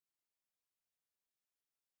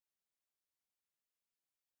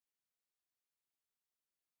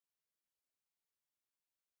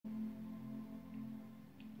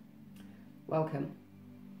Welcome.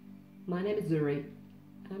 My name is Zuri,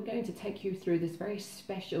 and I'm going to take you through this very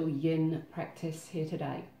special yin practice here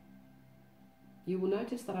today. You will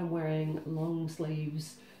notice that I'm wearing long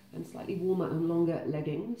sleeves and slightly warmer and longer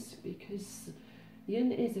leggings because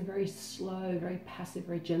yin is a very slow, very passive,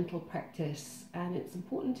 very gentle practice, and it's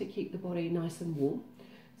important to keep the body nice and warm.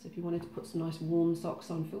 So if you wanted to put some nice warm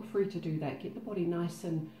socks on, feel free to do that. Get the body nice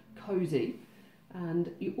and cozy.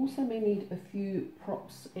 And you also may need a few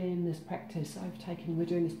props in this practice. We're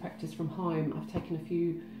doing this practice from home. I've taken a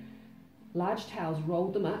few large towels,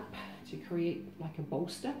 rolled them up to create like a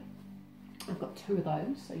bolster. I've got 2 of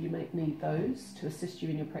those, so you may need those to assist you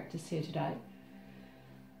in your practice here today.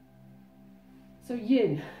 So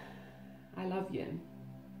yin, I love yin.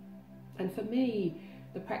 And for me,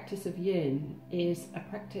 the practice of yin is a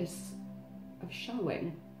practice of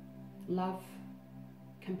showing love,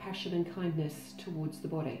 compassion and kindness towards the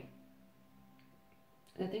body.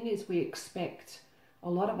 The thing is, we expect a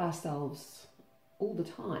lot of ourselves all the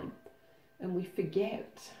time, and we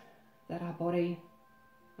forget that our body,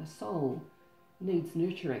 our soul, needs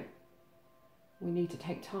nurturing. We need to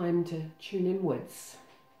take time to tune inwards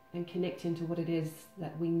and connect into what it is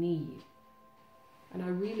that we need. And I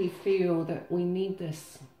really feel that we need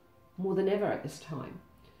this more than ever at this time.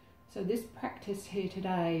 So this practice here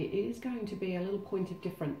today is going to be a little point of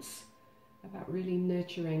difference about really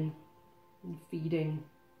nurturing and feeding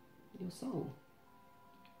your soul.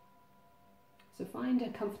 So find a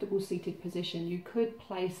comfortable seated position. You could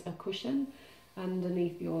place a cushion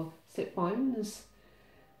underneath your sit bones.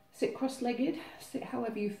 Sit cross-legged, sit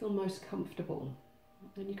however you feel most comfortable.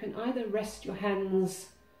 And you can either rest your hands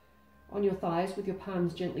on your thighs with your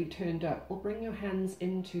palms gently turned up, or bring your hands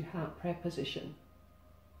into heart prayer position.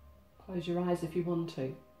 Close your eyes if you want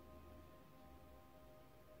to.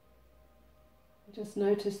 Just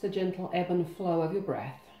notice the gentle ebb and flow of your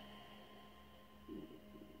breath.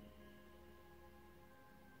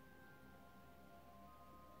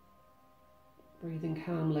 Breathing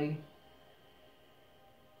calmly,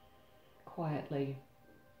 quietly.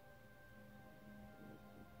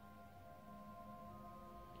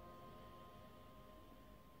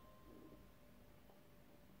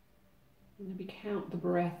 Maybe count the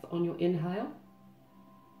breath on your inhale.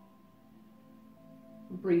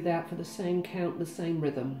 Breathe out for the same count, the same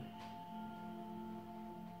rhythm.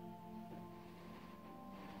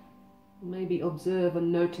 Maybe observe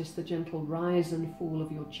and notice the gentle rise and fall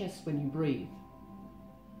of your chest when you breathe.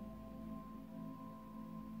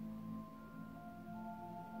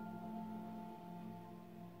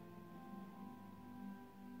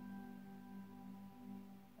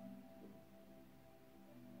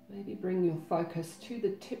 Maybe bring your focus to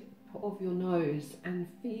the tip of your nose and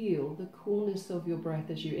feel the coolness of your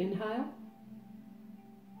breath as you inhale,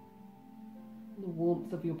 and the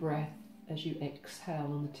warmth of your breath as you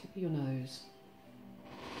exhale on the tip of your nose.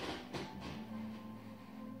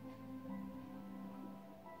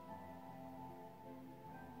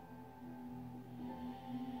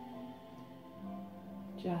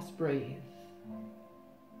 Just breathe.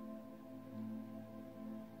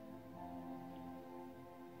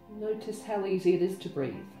 Notice how easy it is to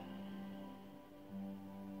breathe.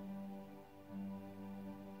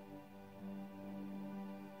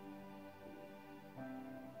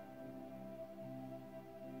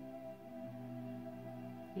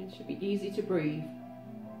 It should be easy to breathe,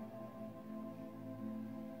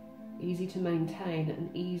 easy to maintain,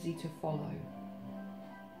 and easy to follow.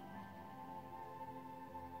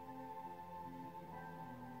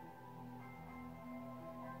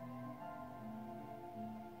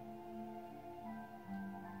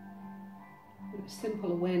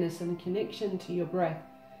 Simple awareness and connection to your breath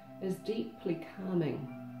is deeply calming.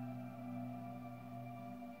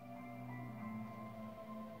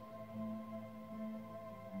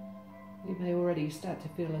 You may already start to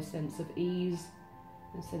feel a sense of ease,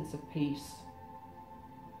 a sense of peace,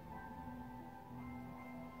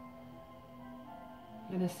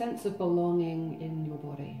 and a sense of belonging in your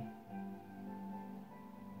body.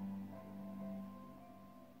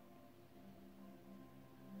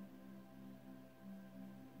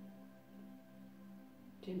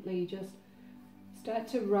 Gently just start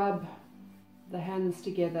to rub the hands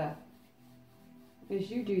together. As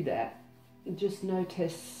you do that, just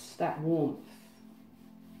notice that warmth,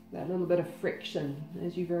 that little bit of friction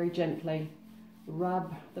as you very gently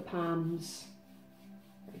rub the palms,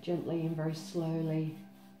 very gently and very slowly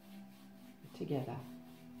together.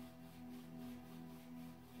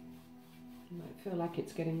 You might feel like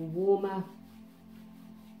it's getting warmer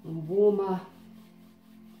and warmer,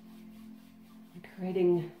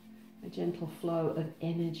 creating a gentle flow of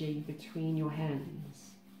energy between your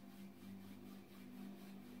hands.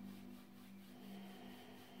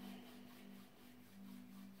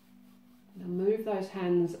 move those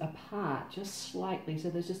hands apart just slightly, so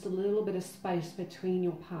there's just a little bit of space between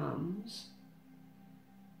your palms.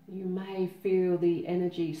 You may feel the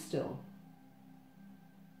energy still.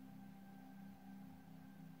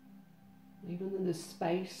 Even in this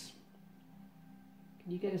space,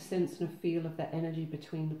 can you get a sense and a feel of that energy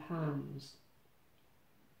between the palms?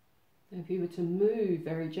 If you were to move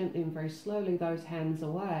very gently and very slowly those hands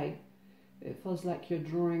away, it feels like you're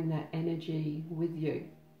drawing that energy with you,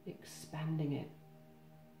 expanding it.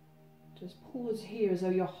 Just pause here as though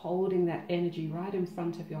you're holding that energy right in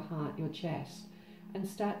front of your heart, your chest, and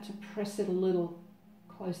start to press it a little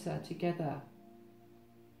closer together.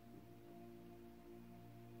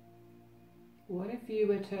 What if you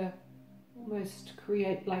were to almost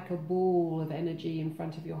create like a ball of energy in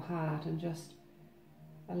front of your heart and just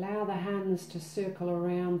allow the hands to circle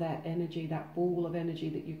around that energy, that ball of energy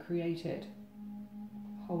that you created.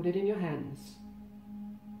 Hold it in your hands.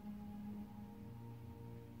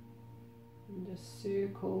 And just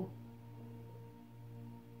circle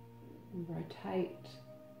and rotate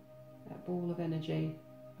that ball of energy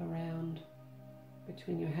around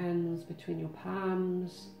between your hands, between your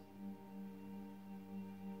palms.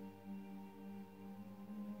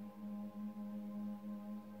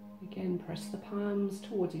 Again, press the palms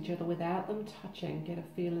towards each other without them touching. Get a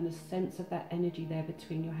feel and a sense of that energy there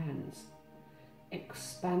between your hands.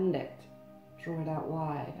 Expand it. Draw it out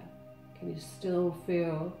wide. Can you still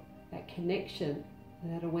feel that connection,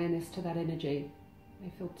 that awareness to that energy? I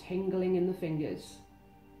feel tingling in the fingers.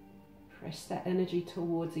 Press that energy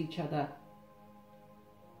towards each other.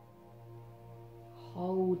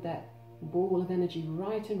 Hold that ball of energy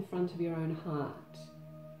right in front of your own heart.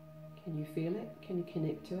 Can you feel it? Can you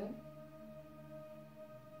connect to it?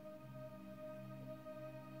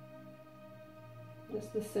 It's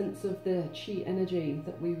the sense of the chi energy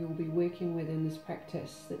that we will be working with in this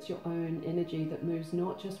practice. That's your own energy that moves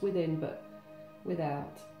not just within but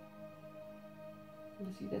without.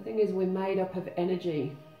 And see, the thing is, we're made up of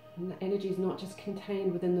energy, and the energy is not just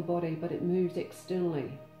contained within the body, but it moves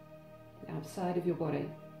externally, outside of your body.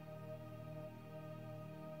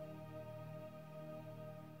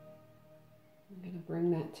 I'm going to bring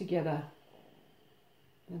that together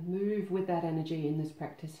and move with that energy in this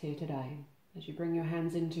practice here today. As you bring your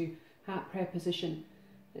hands into heart prayer position,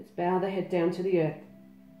 let's bow the head down to the earth.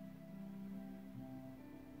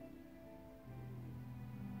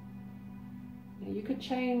 Now you could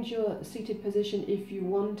change your seated position if you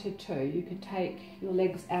wanted to. You could take your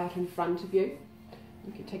legs out in front of you.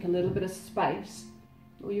 You could take a little bit of space,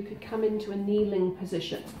 or you could come into a kneeling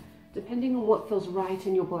position, depending on what feels right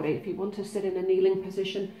in your body. If you want to sit in a kneeling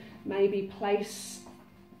position, maybe place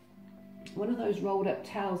one of those rolled up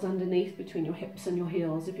towels underneath between your hips and your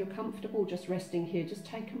heels. If you're comfortable just resting here, just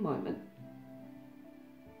take a moment.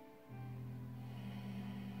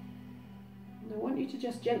 And I want you to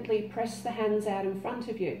just gently press the hands out in front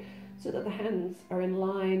of you so that the hands are in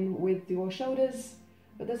line with your shoulders,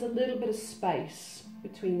 but there's a little bit of space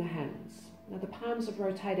between the hands. Now the palms have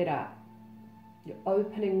rotated up. You're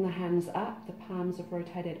opening the hands up. The palms have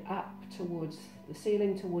rotated up towards the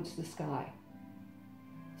ceiling, towards the sky.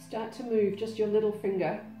 Start to move just your little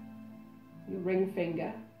finger, your ring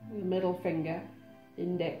finger, your middle finger,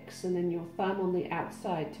 index, and then your thumb on the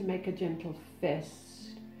outside to make a gentle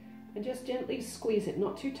fist. And just gently squeeze it,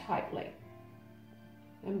 not too tightly.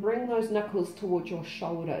 And bring those knuckles towards your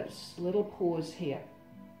shoulders. Little pause here.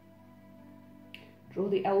 Draw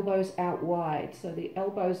the elbows out wide, so the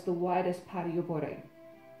elbow's the widest part of your body.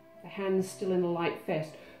 The hands still in a light fist.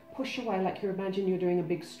 Push away like you imagine you're doing a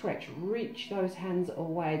big stretch. Reach those hands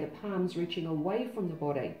away, the palms reaching away from the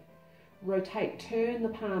body. Rotate, turn the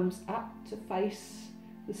palms up to face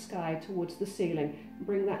the sky towards the ceiling.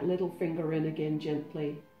 Bring that little finger in again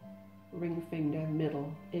gently. Ring finger,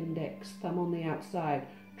 middle, index, thumb on the outside.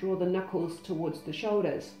 Draw the knuckles towards the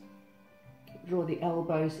shoulders. Draw the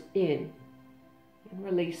elbows in. And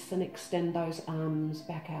release and extend those arms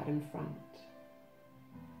back out in front.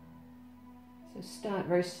 So start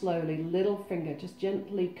very slowly, little finger, just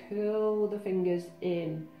gently curl the fingers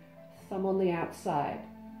in, thumb on the outside.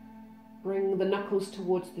 Bring the knuckles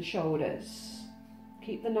towards the shoulders.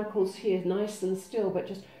 Keep the knuckles here nice and still, but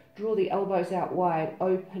just draw the elbows out wide,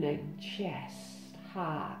 opening, chest,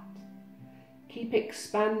 heart. Keep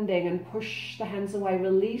expanding and push the hands away,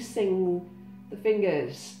 releasing the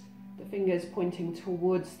fingers pointing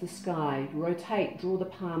towards the sky. Rotate, draw the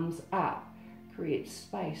palms up. Create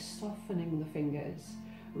space, softening the fingers.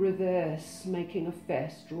 Reverse, making a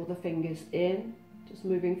fist. Draw the fingers in, just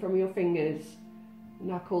moving from your fingers.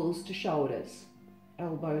 Knuckles to shoulders.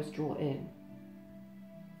 Elbows draw in.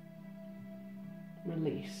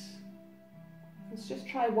 Release. Let's just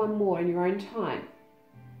try one more in your own time.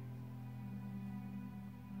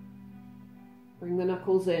 Bring the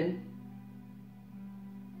knuckles in.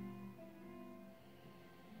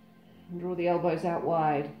 And draw the elbows out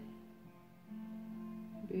wide.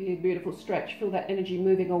 Big, beautiful stretch. Feel that energy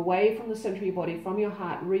moving away from the center of your body, from your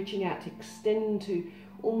heart, reaching out to extend to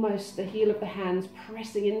almost the heel of the hands,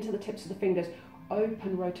 pressing into the tips of the fingers.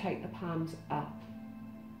 Open, rotate the palms up.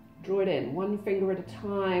 Draw it in, one finger at a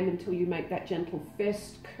time until you make that gentle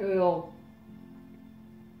fist curl.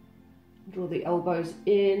 Draw the elbows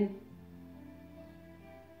in.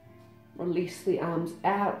 Release the arms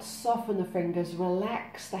out, soften the fingers,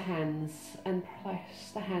 relax the hands, and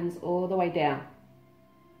press the hands all the way down.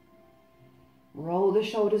 Roll the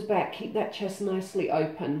shoulders back, keep that chest nicely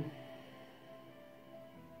open.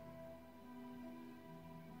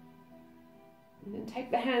 And then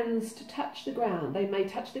take the hands to touch the ground. They may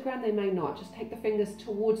touch the ground, they may not. Just take the fingers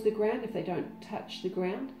towards the ground if they don't touch the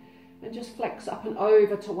ground. And just flex up and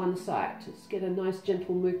over to one side. Just get a nice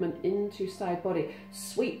gentle movement into side body.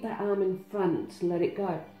 Sweep that arm in front, let it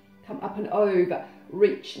go. Come up and over,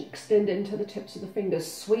 reach and extend into the tips of the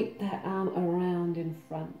fingers. Sweep that arm around in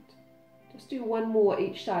front. Just do one more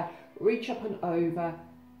each side. Reach up and over.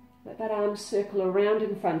 Let that arm circle around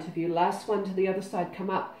in front of you. Last one to the other side. Come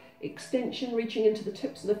up. Extension, reaching into the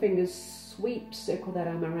tips of the fingers. Sweep, circle that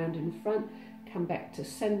arm around in front. Come back to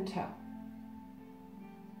center.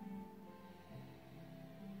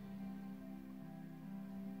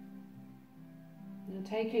 Now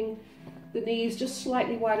taking the knees just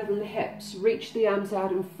slightly wider than the hips. Reach the arms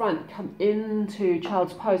out in front. Come into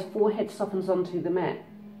child's pose. Forehead softens onto the mat.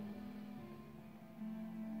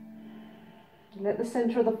 Let the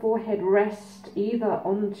center of the forehead rest either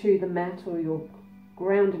onto the mat or your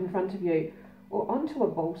ground in front of you, or onto a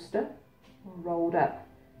bolster or rolled up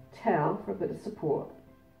towel for a bit of support.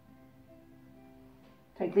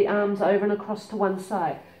 Take the arms over and across to one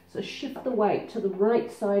side. So shift the weight to the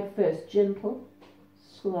right side first. Gentle,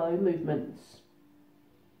 slow movements.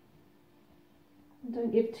 And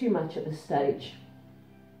don't give too much at this stage.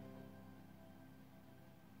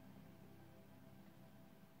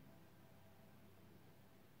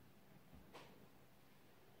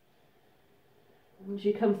 As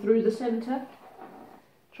you come through the center,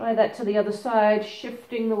 try that to the other side,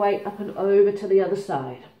 shifting the weight up and over to the other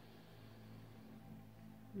side.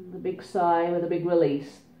 And the big sigh with a big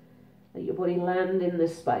release. Let your body land in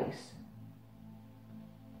this space.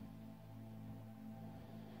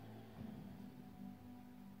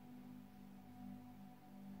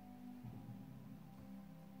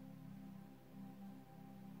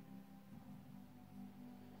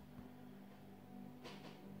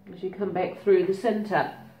 As you come back through the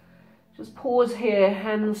center, just pause here,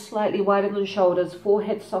 hands slightly wider than shoulders,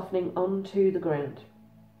 forehead softening onto the ground.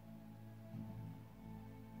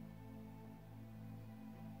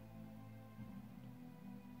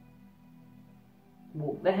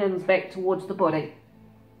 Walk the hands back towards the body.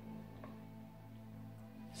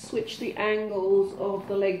 Switch the angles of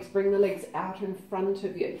the legs, bring the legs out in front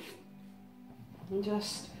of you. And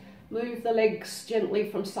just move the legs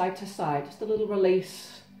gently from side to side, just a little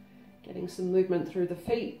release. Getting some movement through the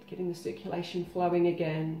feet, getting the circulation flowing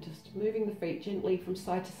again, just moving the feet gently from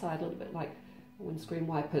side to side, a little bit like windscreen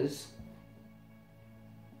wipers.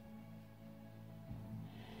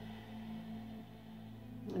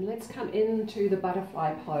 And let's come into the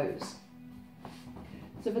butterfly pose.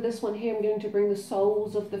 So for this one here, I'm going to bring the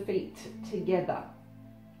soles of the feet together.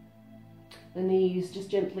 The knees just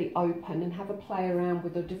gently open and have a play around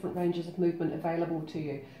with the different ranges of movement available to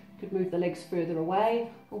you. Could move the legs further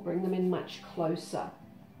away or bring them in much closer.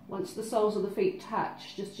 Once the soles of the feet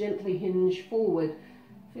touch, just gently hinge forward,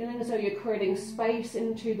 feeling as though you're creating space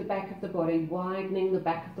into the back of the body, widening the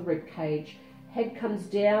back of the rib cage. Head comes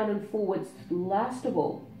down and forwards. Last of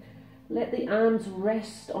all, let the arms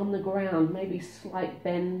rest on the ground, maybe slight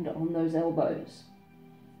bend on those elbows.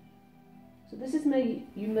 So this is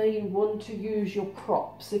you may want to use your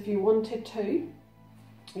props. If you wanted to,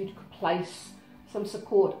 you could place some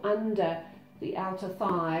support under the outer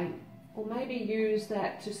thigh, or maybe use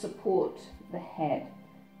that to support the head,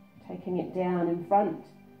 taking it down in front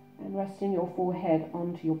and resting your forehead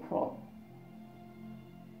onto your prop.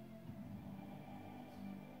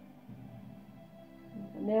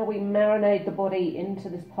 And now we marinate the body into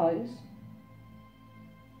this pose,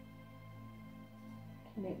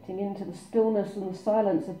 connecting into the stillness and the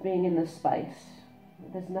silence of being in this space.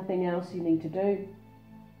 There's nothing else you need to do.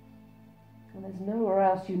 And there's nowhere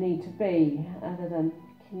else you need to be other than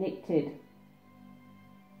connected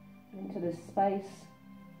into this space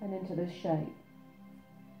and into this shape.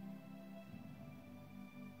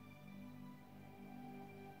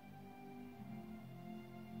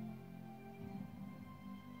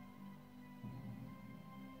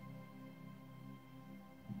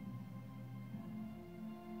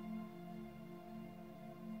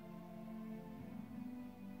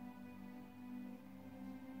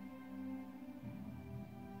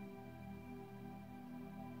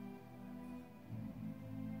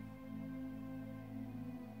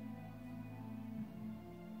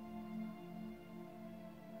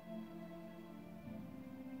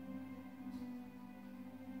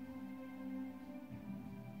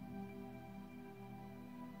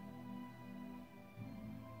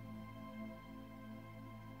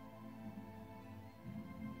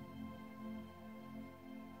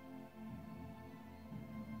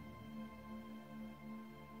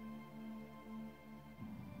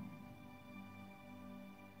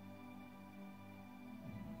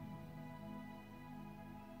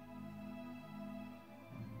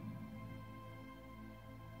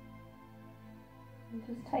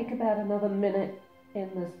 Just take about another minute in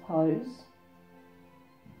this pose.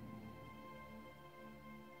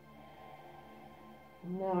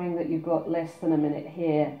 Knowing that you've got less than a minute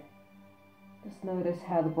here, just notice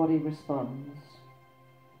how the body responds.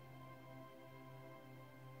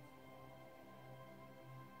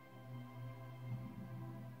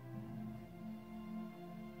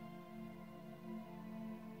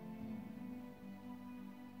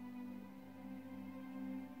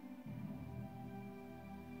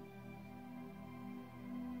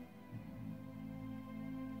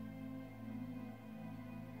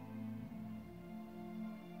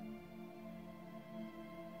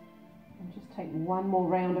 Just take one more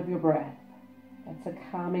round of your breath. That's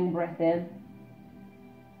a calming breath in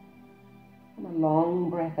and a long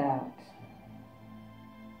breath out.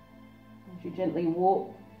 As you gently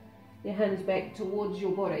walk your hands back towards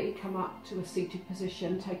your body, come up to a seated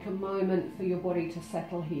position. Take a moment for your body to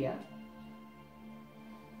settle here.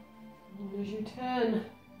 And as you turn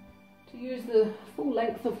to use the full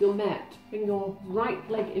length of your mat, bring your right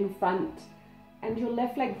leg in front and your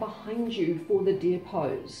left leg behind you for the deer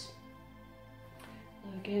pose.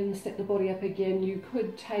 Again, step the body up again. You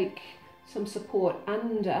could take some support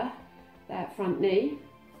under that front knee.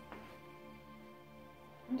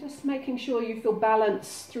 And just making sure you feel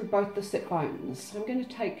balance through both the sit bones. I'm going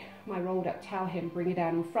to take my rolled up towel here and bring it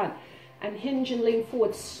down in front and hinge and lean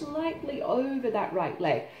forward slightly over that right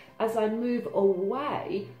leg as I move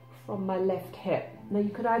away from my left hip. Now you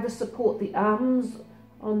could either support the arms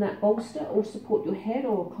on that bolster or support your head,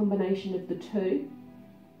 or a combination of the two.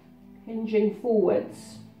 Hinging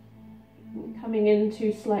forwards, coming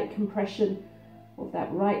into slight compression of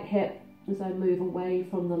that right hip as I move away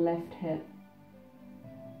from the left hip.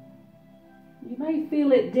 You may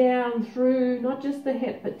feel it down through, not just the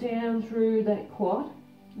hip, but down through that quad,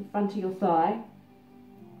 in front of your thigh.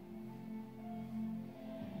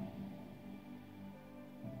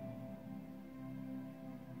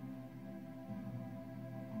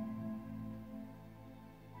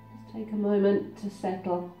 Just take a moment to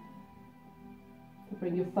settle.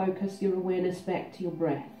 Bring your focus, your awareness back to your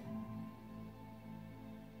breath.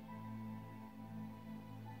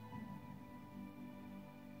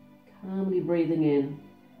 Calmly breathing in.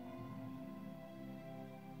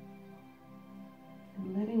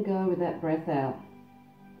 And letting go with that breath out.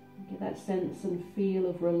 Get that sense and feel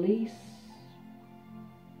of release.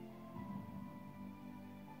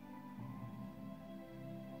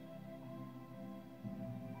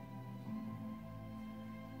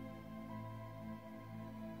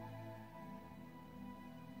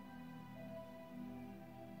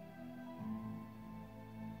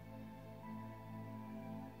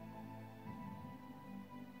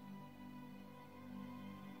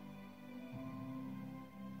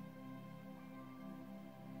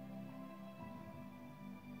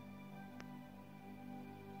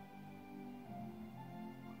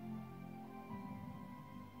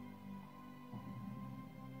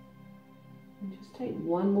 And just take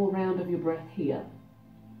one more round of your breath here.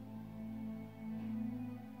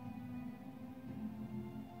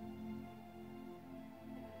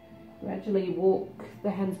 Gradually walk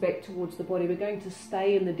the hands back towards the body. We're going to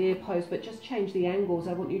stay in the deer pose, but just change the angles.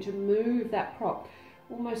 I want you to move that prop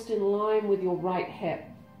almost in line with your right hip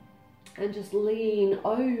and just lean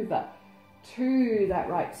over to that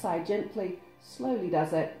right side gently, slowly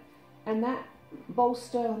does it. And that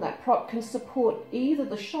bolster, that prop can support either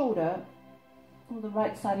the shoulder or the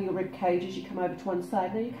right side of your rib cage as you come over to one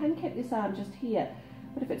side. Now you can keep this arm just here,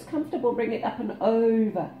 but if it's comfortable, bring it up and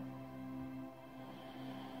over.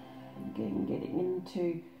 Again, getting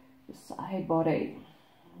into the side body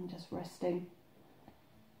and just resting.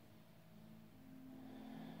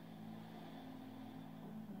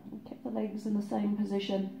 And keep the legs in the same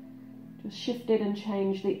position. Just shifted and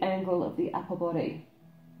changed the angle of the upper body.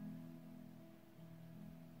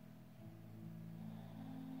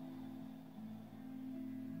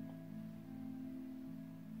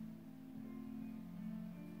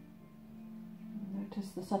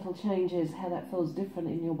 Notice the subtle changes, how that feels different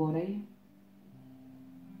in your body.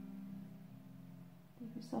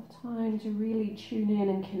 Give yourself time to really tune in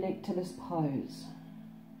and connect to this pose.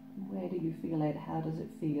 Where do you feel it? How does it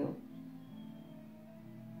feel?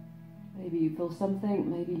 Maybe you feel something,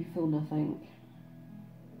 maybe you feel nothing.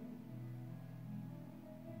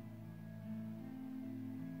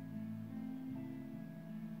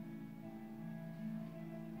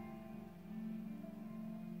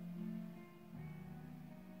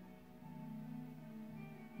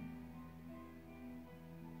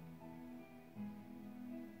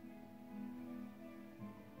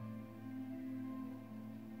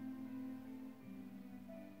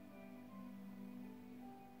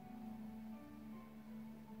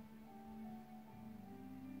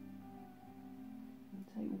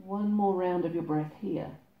 one more round of your breath here.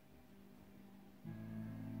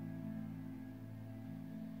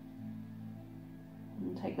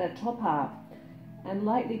 And take that top arm and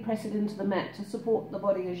lightly press it into the mat to support the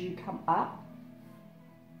body as you come up.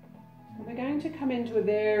 And we're going to come into a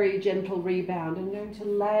very gentle rebound. I'm going to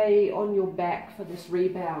lay on your back for this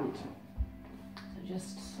rebound. So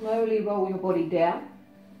just slowly roll your body down,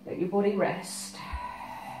 let your body rest.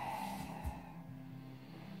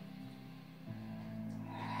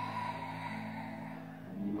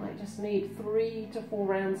 You might just need 3 to 4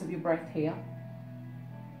 rounds of your breath here.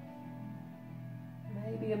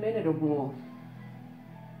 Maybe a minute or more.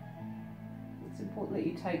 It's important that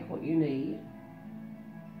you take what you need.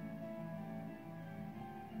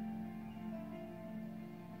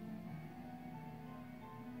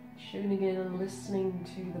 Tuning in and listening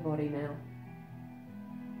to the body now.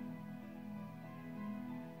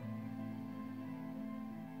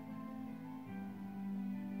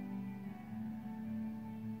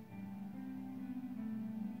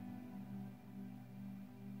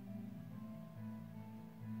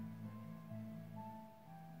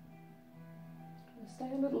 Stay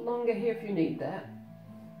a little longer here if you need that.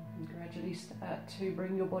 And gradually start to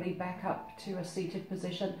bring your body back up to a seated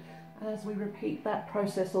position as we repeat that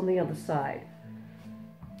process on the other side.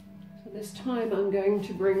 So this time I'm going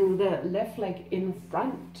to bring the left leg in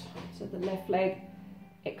front. So the left leg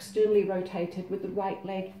externally rotated with the right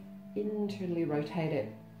leg internally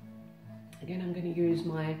rotated. Again, I'm going to use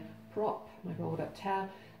my prop, my rolled up towel,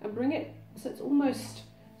 and bring it so it's almost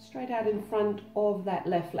straight out in front of that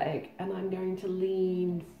left leg, and I'm going to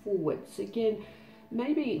lean forwards. Again,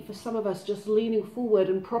 maybe for some of us, just leaning forward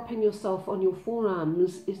and propping yourself on your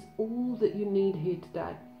forearms is all that you need here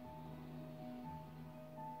today.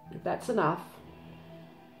 If that's enough,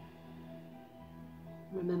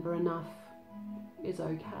 remember, enough is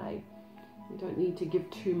okay. You don't need to give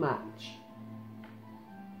too much.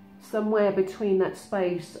 Somewhere between that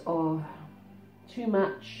space of too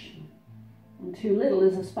much and too little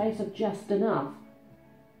is a space of just enough.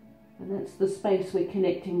 And that's the space we're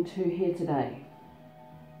connecting to here today.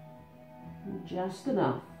 Just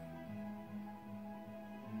enough.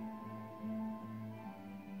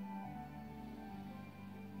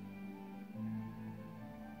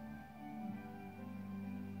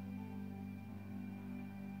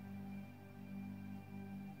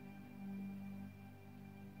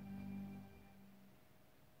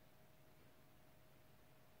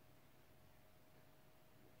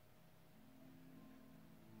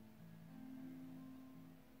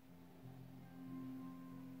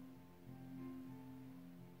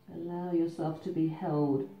 Allow yourself to be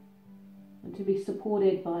held and to be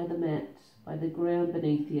supported by the mat, by the ground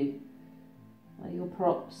beneath you, by your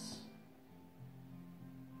props.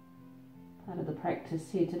 Part of the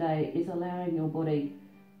practice here today is allowing your body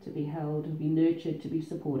to be held, to be nurtured, to be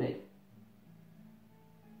supported.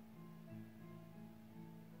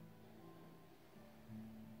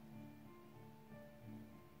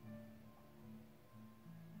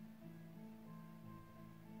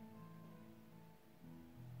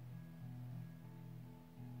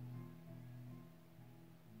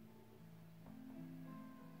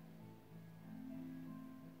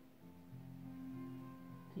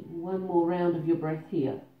 One more round of your breath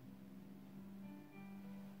here.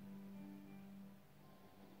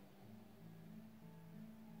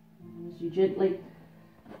 As you gently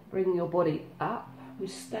bring your body up, we're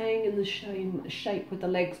staying in the same shape with the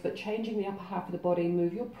legs, but changing the upper half of the body.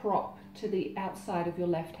 Move your prop to the outside of your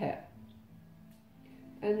left hip.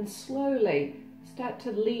 And slowly start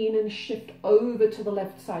to lean and shift over to the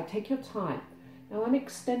left side. Take your time. Now I'm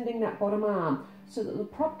extending that bottom arm so that the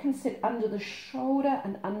prop can sit under the shoulder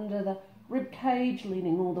and under the rib cage,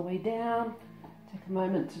 leaning all the way down. Take a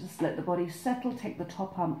moment to just let the body settle. Take the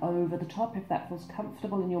top arm over the top if that feels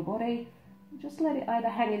comfortable in your body. Just let it either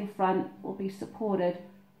hang in front or be supported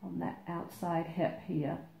on that outside hip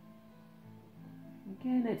here.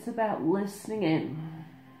 Again, it's about listening in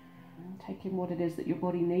and taking what it is that your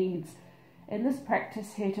body needs in this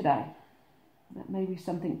practice here today. That may be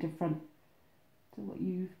something different to what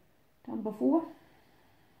you've done before.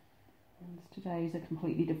 And today is a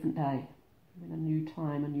completely different day, in a new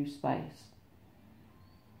time, a new space.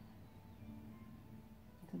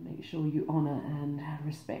 So make sure you honour and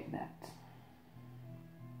respect that.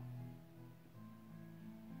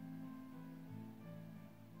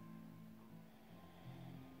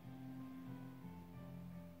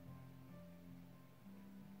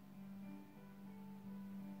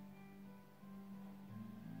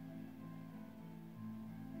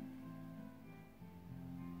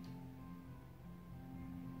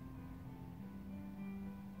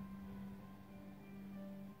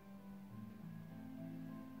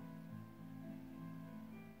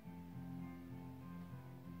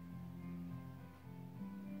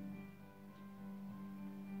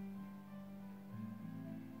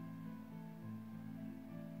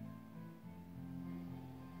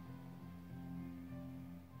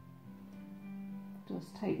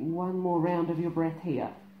 Just take one more round of your breath here.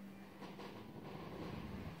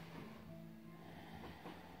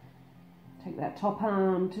 Take that top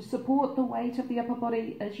arm to support the weight of the upper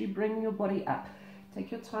body as you bring your body up. Take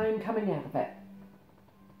your time coming out of it.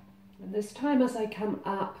 And this time as I come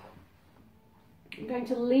up, I'm going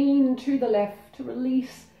to lean to the left to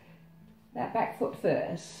release that back foot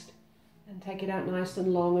first. And take it out nice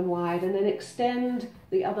and long and wide, and then extend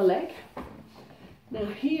the other leg. Now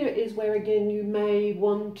here is where again you may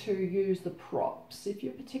want to use the props. If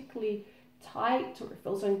you're particularly tight or it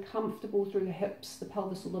feels uncomfortable through the hips, the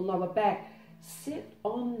pelvis or the lower back,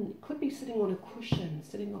 could be sitting on a cushion,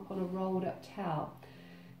 sitting up on a rolled up towel.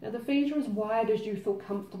 Now the feet are as wide as you feel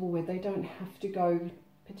comfortable with. They don't have to go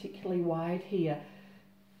particularly wide here.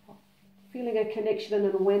 Feeling a connection and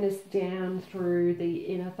an awareness down through the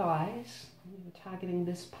inner thighs. You're targeting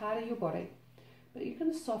this part of your body. But you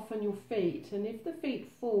can soften your feet, and if the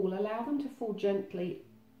feet fall, allow them to fall gently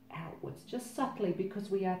outwards, just subtly, because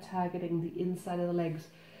we are targeting the inside of the legs.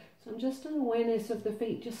 So I'm just an awareness of the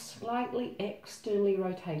feet just slightly externally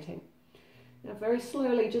rotating. Now very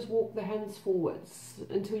slowly just walk the hands forwards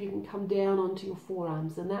until you can come down onto your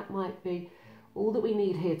forearms, and that might be all that we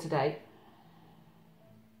need here today.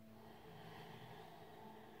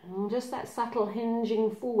 And just that subtle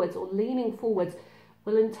hinging forwards or leaning forwards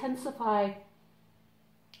will intensify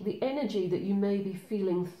the energy that you may be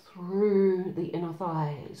feeling through the inner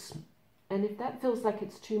thighs. And if that feels like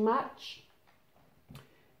it's too much,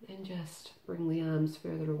 then just bring the arms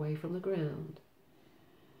further away from the ground.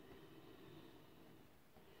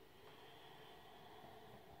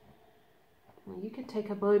 Well, you could take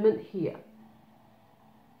a moment here.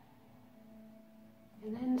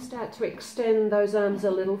 And then start to extend those arms a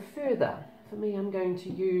little further. For me, I'm going to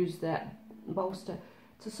use that bolster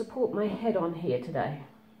to support my head on here today.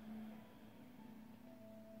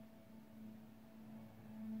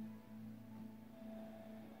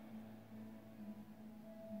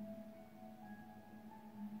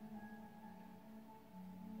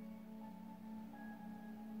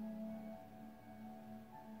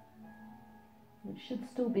 It should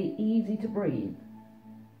still be easy to breathe.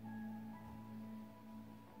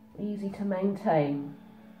 Easy to maintain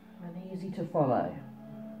and easy to follow.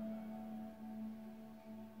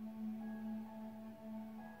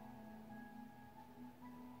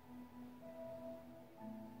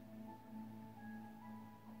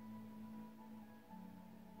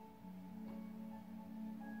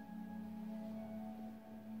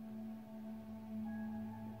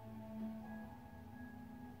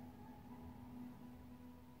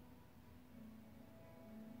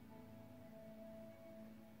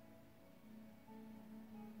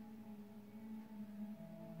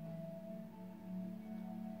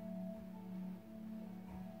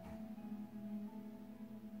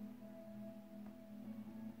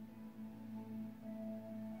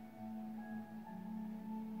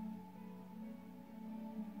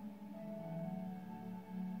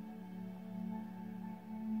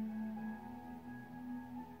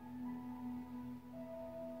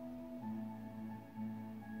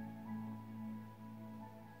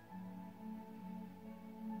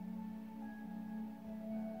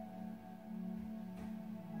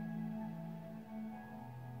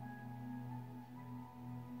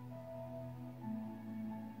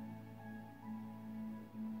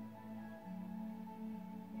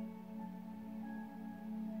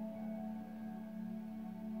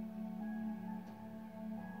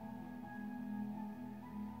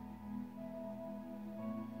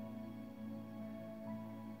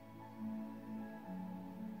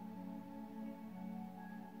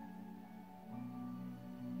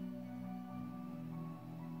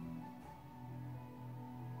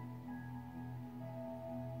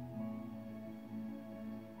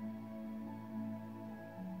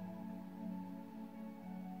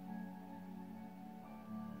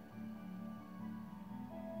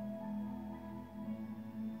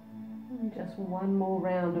 Just one more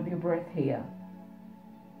round of your breath here.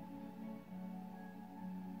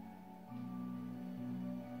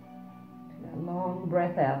 Take a long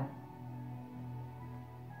breath out.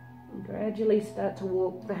 And gradually start to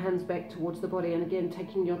walk the hands back towards the body, and again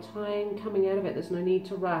taking your time coming out of it. There's no need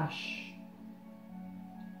to rush.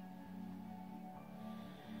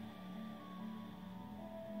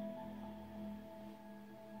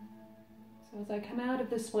 As I come out of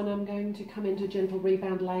this one, I'm going to come into gentle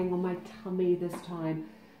rebound, laying on my tummy this time.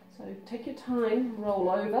 So take your time,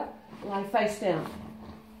 roll over, lie face down.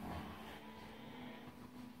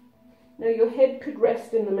 Now your head could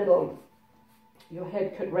rest in the middle. Your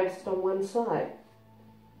head could rest on one side.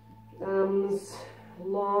 Arms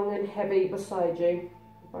long and heavy beside you.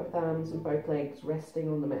 both arms and both legs resting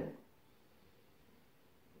on the mat.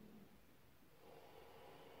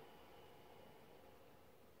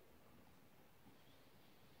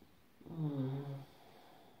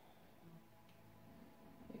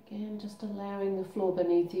 Again, just allowing the floor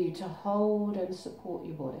beneath you to hold and support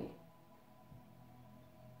your body.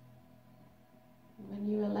 When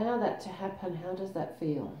you allow that to happen, how does that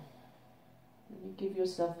feel? When you give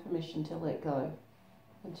yourself permission to let go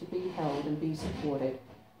and to be held and be supported,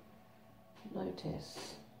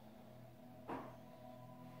 notice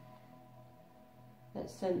that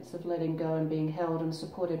sense of letting go and being held and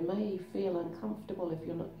supported may feel uncomfortable if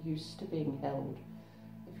you're not used to being held,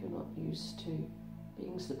 if you're not used to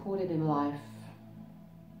being supported in life.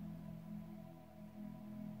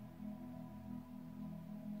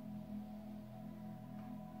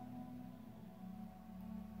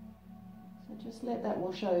 So just let that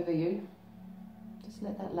wash over you. Just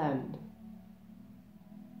let that land.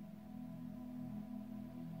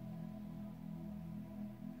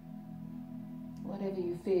 Whatever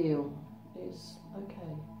you feel is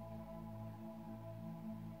okay.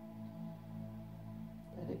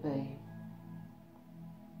 Let it be.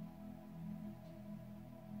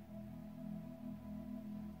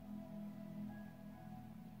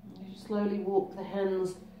 You slowly walk the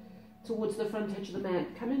hands towards the front edge of the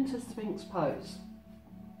mat. Come into Sphinx pose.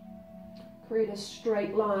 Create a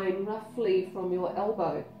straight line roughly from your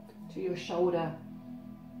elbow to your shoulder.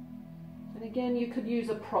 And again, you could use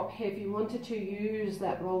a prop here if you wanted to. Use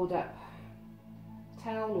that rolled up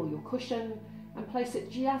towel or your cushion and place it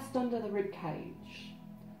just under the rib cage.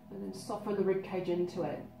 And then soften the rib cage into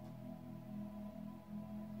it.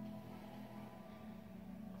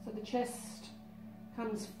 So the chest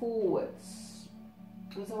comes forwards,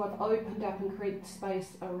 as though I've opened up and created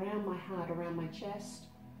space around my heart, around my chest.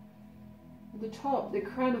 The top, the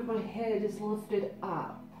crown of my head is lifted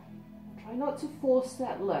up. Try not to force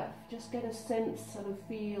that lift, just get a sense and a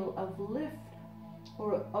feel of lift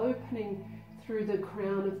or opening through the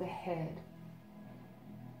crown of the head.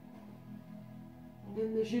 And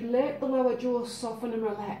then as you let the lower jaw soften and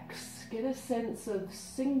relax, get a sense of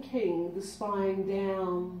sinking the spine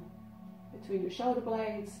down between your shoulder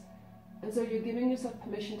blades, as though you're giving yourself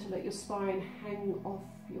permission to let your spine hang off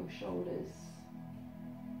your shoulders.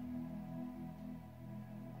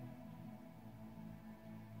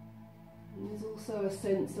 And there's also a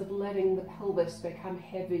sense of letting the pelvis become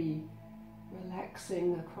heavy,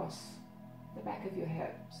 relaxing across the back of your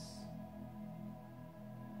hips.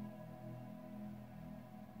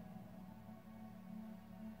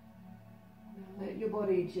 Let your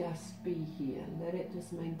body just be here. Let it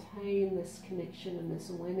just maintain this connection and this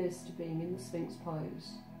awareness to being in the Sphinx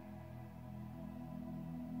pose.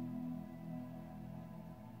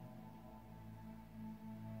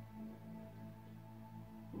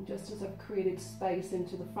 And just as I've created space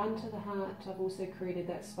into the front of the heart, I've also created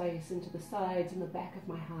that space into the sides and the back of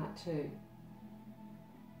my heart too.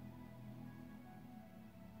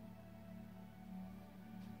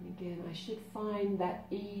 And again, I should find that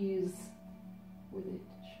ease with it.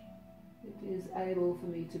 It is able for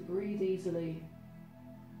me to breathe easily.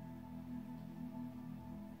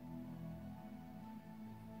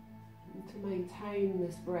 And to maintain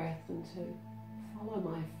this breath and to follow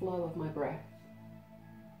my flow of my breath.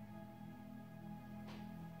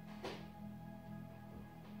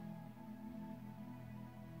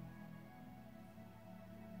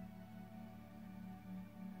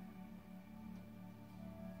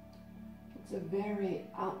 It's a very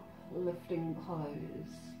uplifting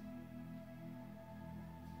pose.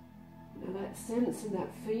 Now that sense and that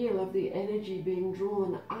feel of the energy being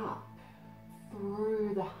drawn up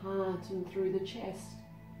through the heart and through the chest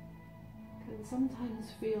can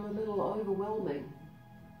sometimes feel a little overwhelming.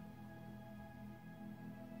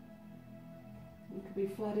 You could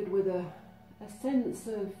be flooded with a sense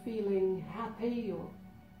of feeling happy or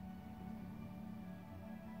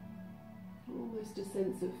almost a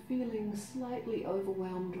sense of feeling slightly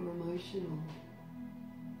overwhelmed or emotional.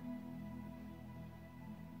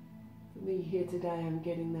 For me here today, I'm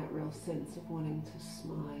getting that real sense of wanting to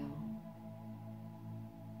smile.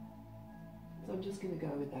 So I'm just going to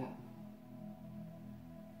go with that.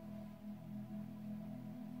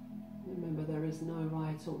 Remember, there is no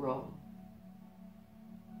right or wrong.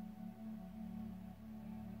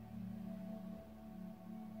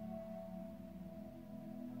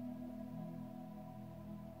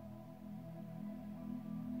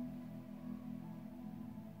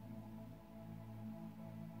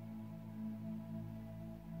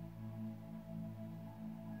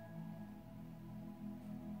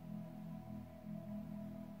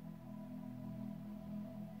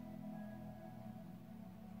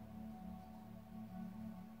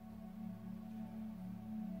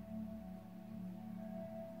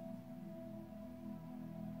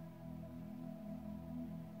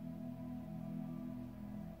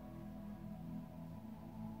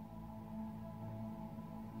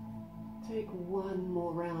 take one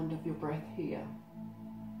more round of your breath here.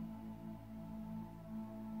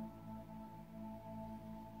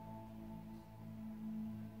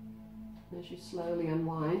 As you slowly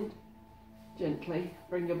unwind, gently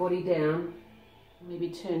bring your body down. Maybe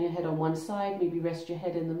turn your head on one side, maybe rest your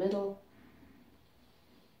head in the middle.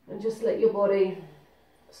 And just let your body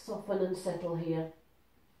soften and settle here.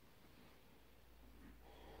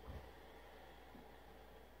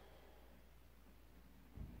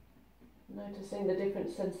 Noticing the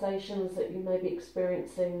different sensations that you may be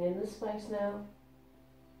experiencing in this space now.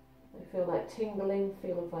 May feel like tingling,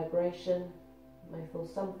 feel a vibration, may feel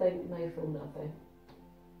something, may feel nothing.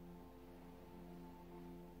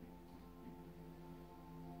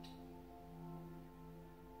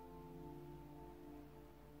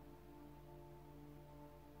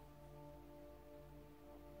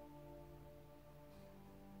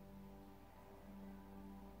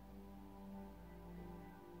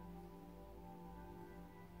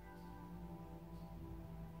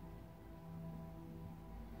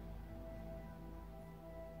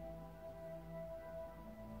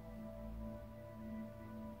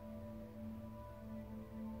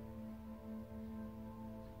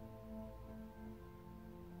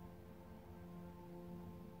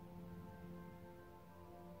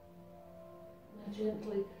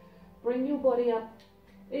 Gently bring your body up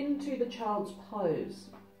into the child's pose,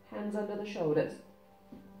 hands under the shoulders.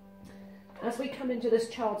 As we come into this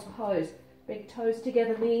child's pose, big toes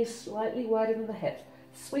together, knees slightly wider than the hips.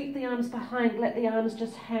 Sweep the arms behind, let the arms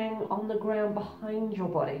just hang on the ground behind your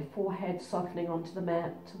body, forehead softening onto the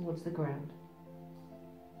mat towards the ground.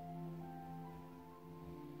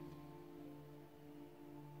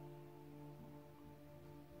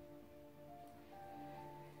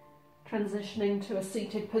 Transitioning to a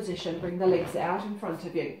seated position, bring the legs out in front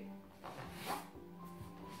of you.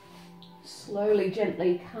 Slowly,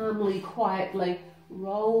 gently, calmly, quietly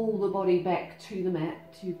roll the body back to the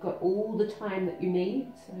mat. You've got all the time that you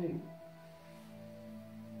need, so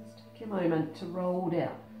just take a moment to roll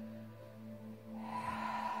down.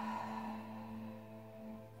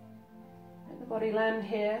 Let the body land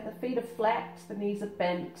here. The feet are flat, the knees are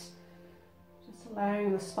bent.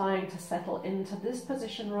 Allowing the spine to settle into this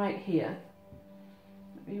position right here.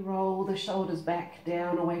 Maybe roll the shoulders back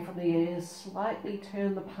down away from the ears, slightly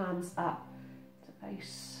turn the palms up to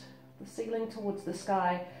face the ceiling towards the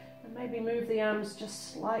sky, and maybe move the arms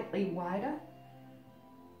just slightly wider.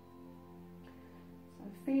 So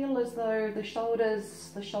feel as though the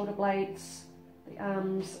shoulders, the shoulder blades, the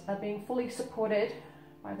arms are being fully supported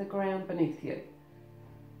by the ground beneath you.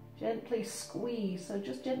 Gently squeeze, so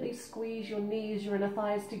just gently squeeze your knees, your inner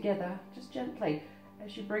thighs together, just gently,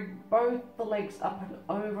 as you bring both the legs up and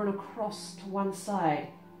over and across to one side.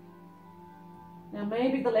 Now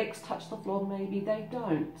maybe the legs touch the floor, maybe they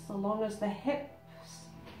don't. So long as the hips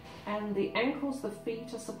and the ankles, the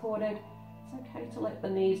feet are supported, it's okay to let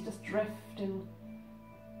the knees just drift into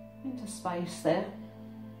space there.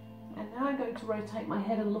 And now I'm going to rotate my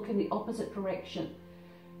head and look in the opposite direction.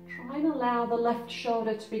 Try and allow the left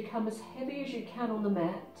shoulder to become as heavy as you can on the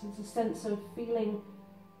mat. There's a sense of feeling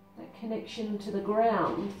that connection to the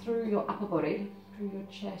ground through your upper body, through your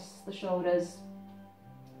chest, the shoulders,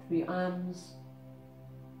 through your arms.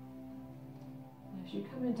 As you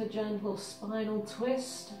come into gentle spinal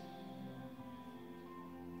twist,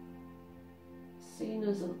 seen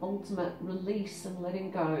as an ultimate release and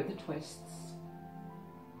letting go of the twists,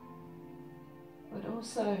 but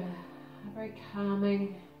also a very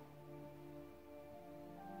calming,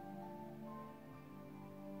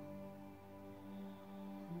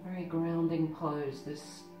 very grounding pose,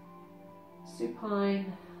 this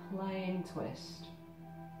supine laying twist.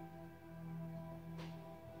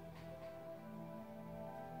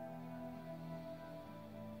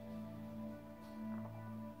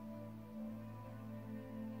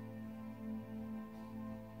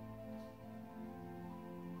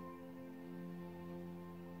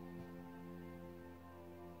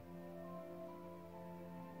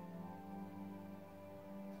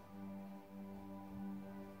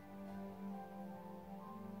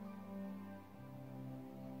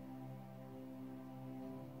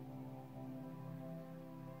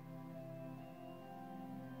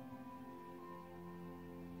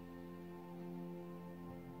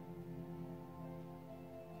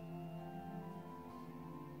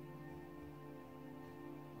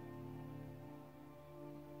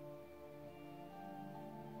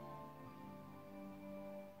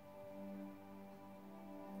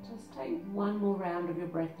 Just take one more round of your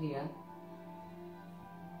breath here.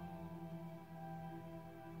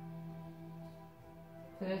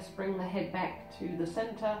 First, bring the head back to the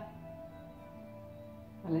center.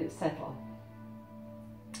 and let it settle.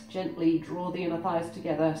 Gently draw the inner thighs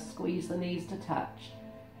together, squeeze the knees to touch.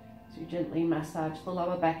 So you gently massage the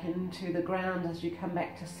lower back into the ground as you come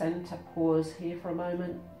back to center. Pause here for a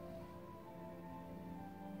moment.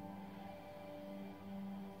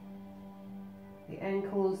 The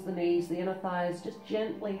ankles, the knees, the inner thighs just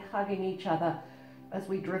gently hugging each other as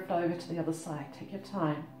we drift over to the other side. Take your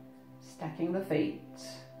time, stacking the feet.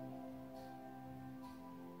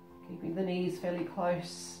 Keeping the knees fairly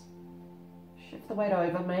close. Shift the weight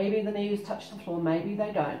over. Maybe the knees touch the floor, maybe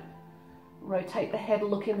they don't. Rotate the head,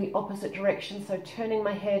 look in the opposite direction. So turning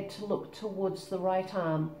my head to look towards the right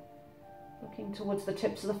arm. Looking towards the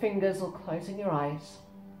tips of the fingers or closing your eyes.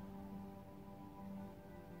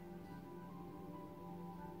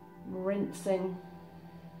 Rinsing,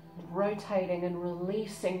 rotating and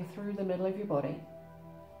releasing through the middle of your body.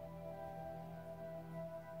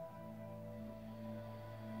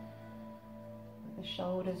 The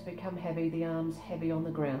shoulders become heavy, the arms heavy on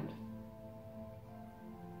the ground.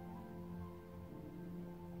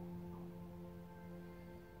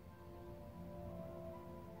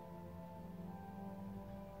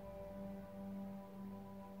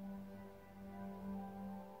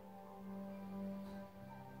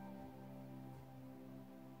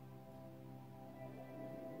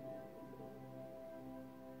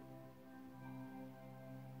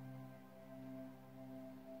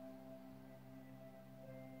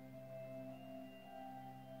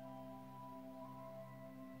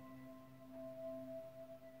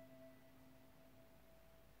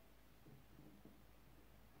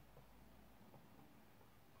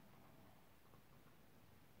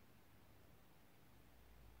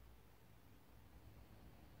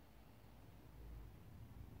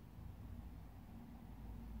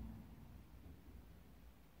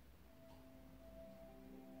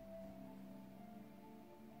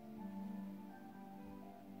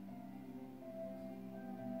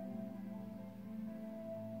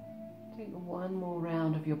 Take one more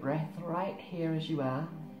round of your breath right here as you are.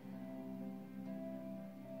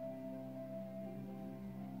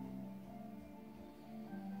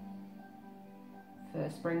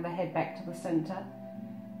 First, bring the head back to the center.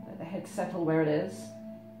 Let the head settle where it is.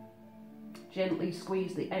 Gently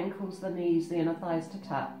squeeze the ankles, the knees, the inner thighs to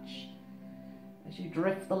touch. As you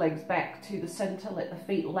drift the legs back to the center, let the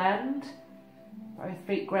feet land. Both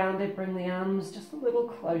feet grounded, bring the arms just a little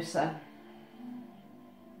closer.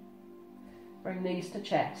 Bring knees to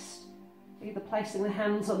chest, either placing the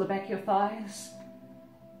hands on the back of your thighs,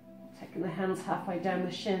 taking the hands halfway down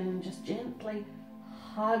the shin, just gently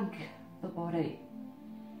hug the body.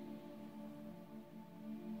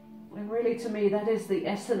 And really, to me, that is the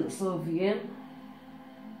essence of Yin.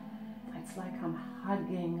 It's like I'm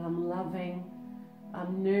hugging, I'm loving,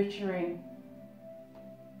 I'm nurturing,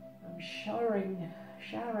 I'm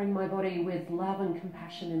showering my body with love and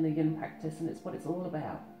compassion in the Yin practice, and it's what it's all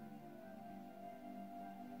about.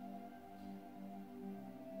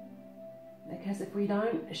 Because if we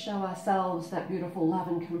don't show ourselves that beautiful love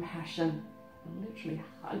and compassion, I'm literally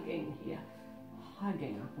hugging here,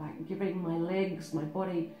 hugging, I'm like giving my legs, my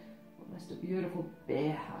body, almost a beautiful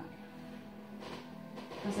bear hug.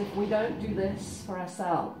 Because if we don't do this for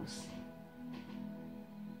ourselves,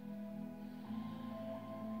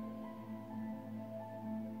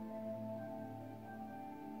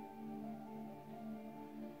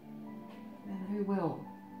 then who will?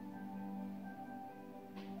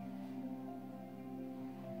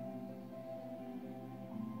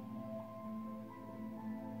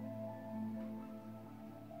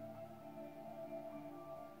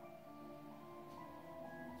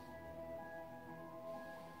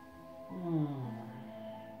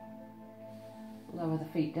 Lower the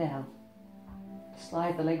feet down.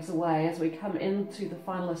 Slide the legs away as we come into the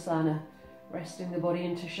final asana, resting the body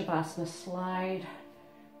into Shavasana. Slide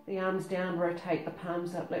the arms down, rotate the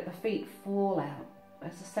palms up, let the feet fall out.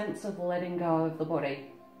 There's a sense of letting go of the body,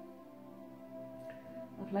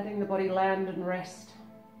 of letting the body land and rest.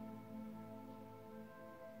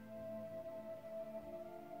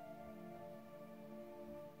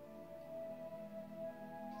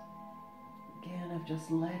 Again, of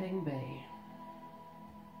just letting be.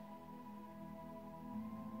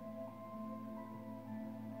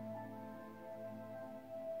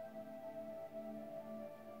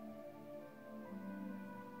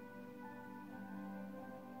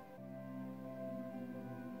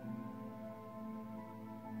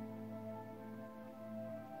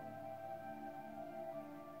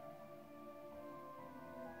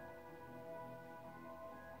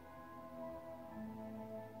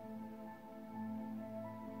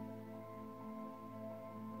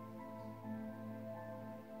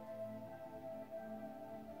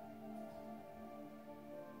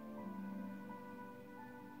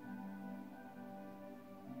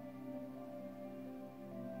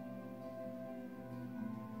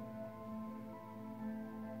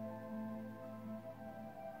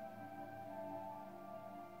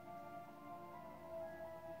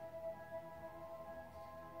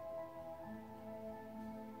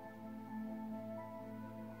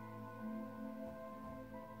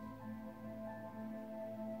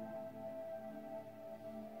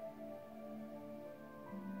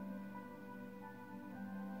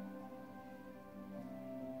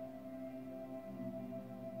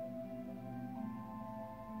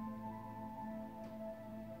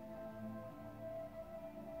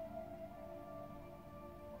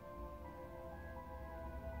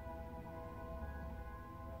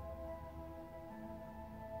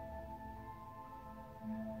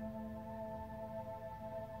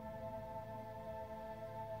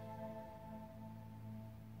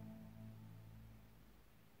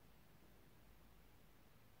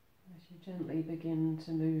 As you gently begin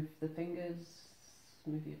to move the fingers,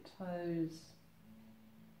 move your toes,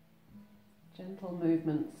 gentle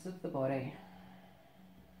movements of the body.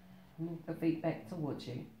 Walk the feet back towards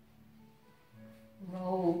you.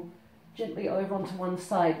 Roll gently over onto one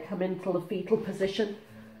side, come into the fetal position.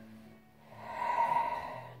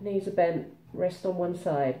 Knees are bent, rest on one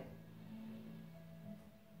side.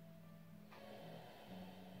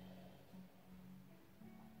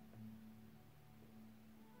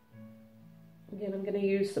 Again, I'm going to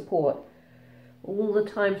use support all the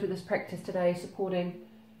time through this practice today, supporting,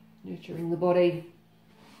 nurturing the body.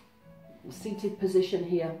 Seated position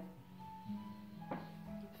here.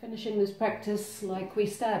 Finishing this practice like we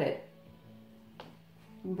started.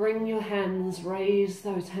 Bring your hands, raise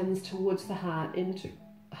those hands towards the heart, into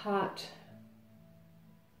heart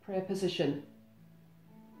prayer position.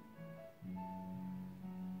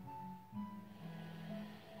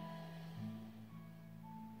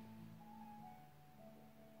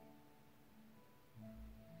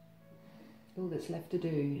 All that's left to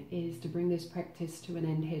do is to bring this practice to an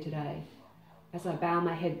end here today. As I bow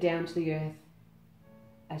my head down to the earth,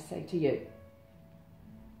 I say to you,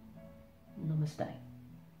 Namaste.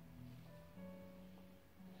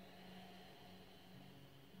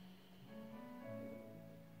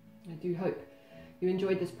 I do hope you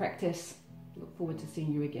enjoyed this practice. Look forward to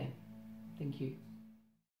seeing you again. Thank you.